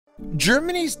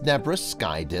Germany's Nebra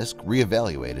sky disk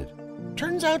reevaluated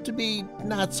turns out to be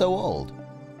not so old.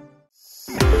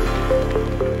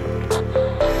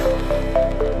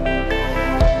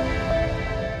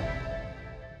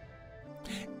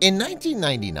 In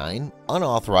 1999,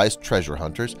 unauthorized treasure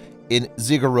hunters in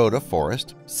Zigerode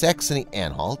Forest,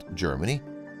 Saxony-Anhalt, Germany,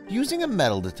 using a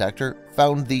metal detector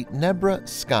found the Nebra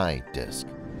sky disk,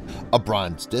 a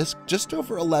bronze disk just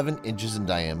over 11 inches in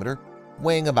diameter,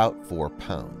 weighing about 4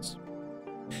 pounds.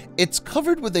 It's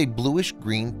covered with a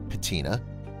bluish-green patina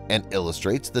and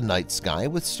illustrates the night sky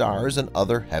with stars and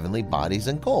other heavenly bodies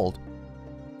in gold.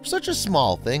 For such a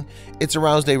small thing, it's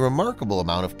aroused a remarkable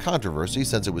amount of controversy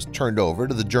since it was turned over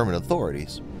to the German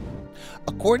authorities.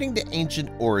 According to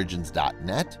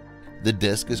AncientOrigins.net, the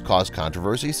disk has caused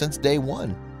controversy since day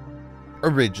one.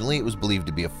 Originally, it was believed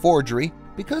to be a forgery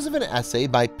because of an essay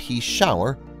by P.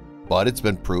 Schauer, but it's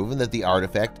been proven that the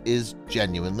artifact is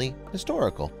genuinely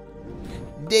historical.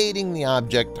 Dating the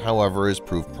object, however, has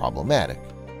proved problematic.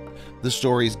 The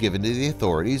stories given to the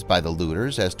authorities by the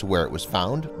looters as to where it was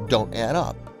found don't add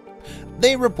up.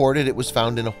 They reported it was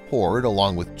found in a hoard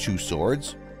along with 2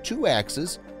 swords, 2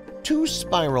 axes, 2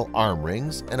 spiral arm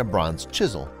rings, and a bronze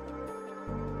chisel.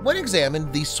 When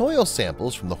examined, the soil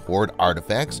samples from the hoard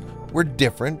artifacts were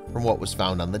different from what was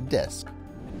found on the disk.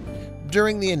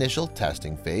 During the initial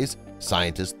testing phase,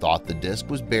 scientists thought the disk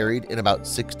was buried in about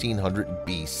 1600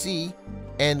 BC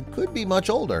and could be much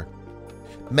older.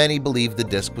 Many believed the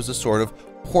disk was a sort of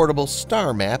portable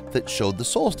star map that showed the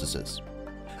solstices.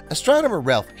 Astronomer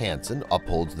Ralph Hansen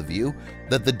upholds the view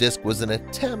that the disk was an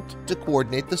attempt to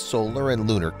coordinate the solar and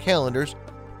lunar calendars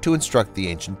to instruct the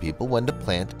ancient people when to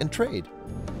plant and trade.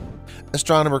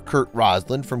 Astronomer Kurt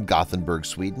Rosland from Gothenburg,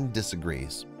 Sweden,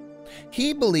 disagrees.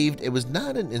 He believed it was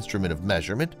not an instrument of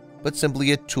measurement, but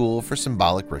simply a tool for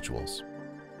symbolic rituals.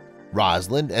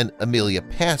 Rosland and Amelia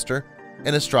Pastor,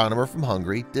 an astronomer from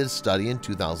Hungary, did a study in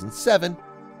 2007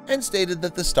 and stated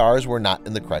that the stars were not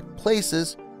in the correct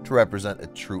places to represent a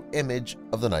true image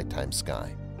of the nighttime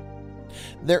sky.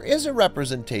 There is a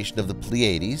representation of the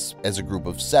Pleiades as a group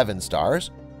of 7 stars,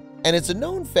 and it's a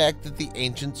known fact that the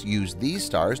ancients used these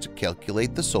stars to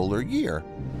calculate the solar year.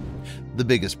 The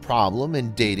biggest problem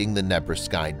in dating the Nebra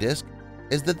sky disk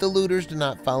is that the looters do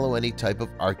not follow any type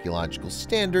of archaeological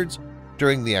standards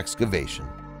during the excavation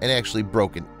and actually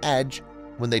broke an edge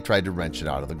when they tried to wrench it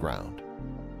out of the ground.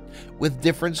 With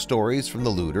different stories from the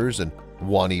looters and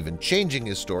one even changing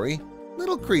his story,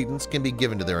 little credence can be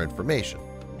given to their information.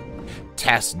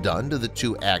 Tests done to the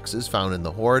 2 axes found in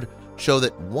the hoard show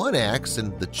that one axe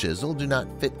and the chisel do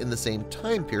not fit in the same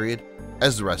time period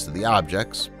as the rest of the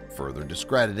objects, further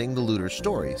discrediting the looters'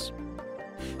 stories.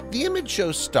 The image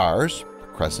shows stars, a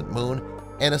crescent moon,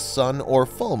 and a sun or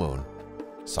full moon.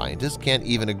 Scientists can't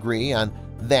even agree on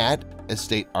that, as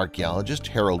state archaeologist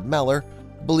Harold Meller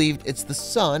believed it's the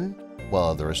sun, while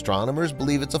other astronomers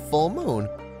believe it's a full moon,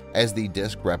 as the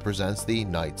disk represents the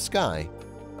night sky.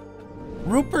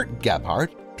 Rupert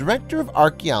Gebhardt, director of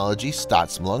archaeology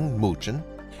Staatssammlung München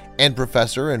and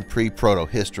professor in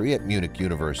pre-proto-history at Munich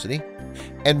University,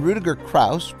 and Rüdiger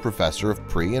Kraus, professor of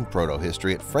pre- and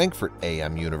proto-history at Frankfurt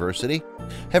AM University,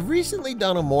 have recently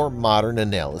done a more modern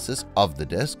analysis of the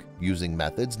disk using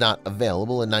methods not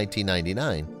available in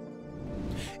 1999.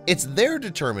 It's their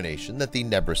determination that the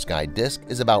Nebra sky disk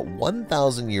is about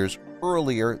 1,000 years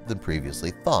earlier than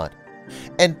previously thought,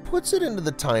 and puts it into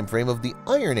the time frame of the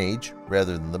Iron Age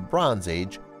rather than the Bronze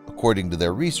Age, according to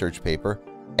their research paper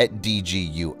at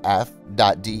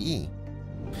dguf.de.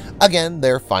 Again,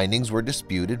 their findings were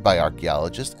disputed by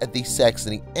archaeologists at the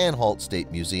Saxony-Anhalt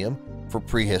State Museum for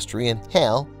Prehistory in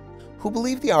Halle, who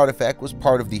believed the artifact was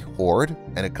part of the hoard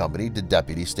and accompanied to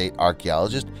Deputy State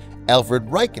Archaeologist Alfred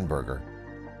Reichenberger.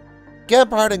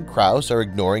 Gebhardt and Kraus are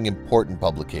ignoring important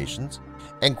publications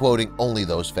and quoting only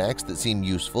those facts that seem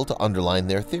useful to underline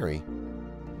their theory.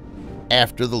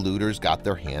 After the looters got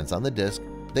their hands on the disk,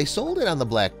 they sold it on the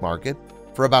black market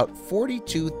for about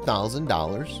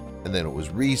 $42,000, and then it was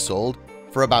resold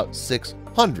for about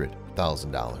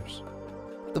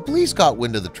 $600,000. The police caught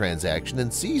wind of the transaction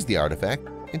and seized the artifact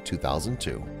in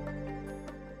 2002.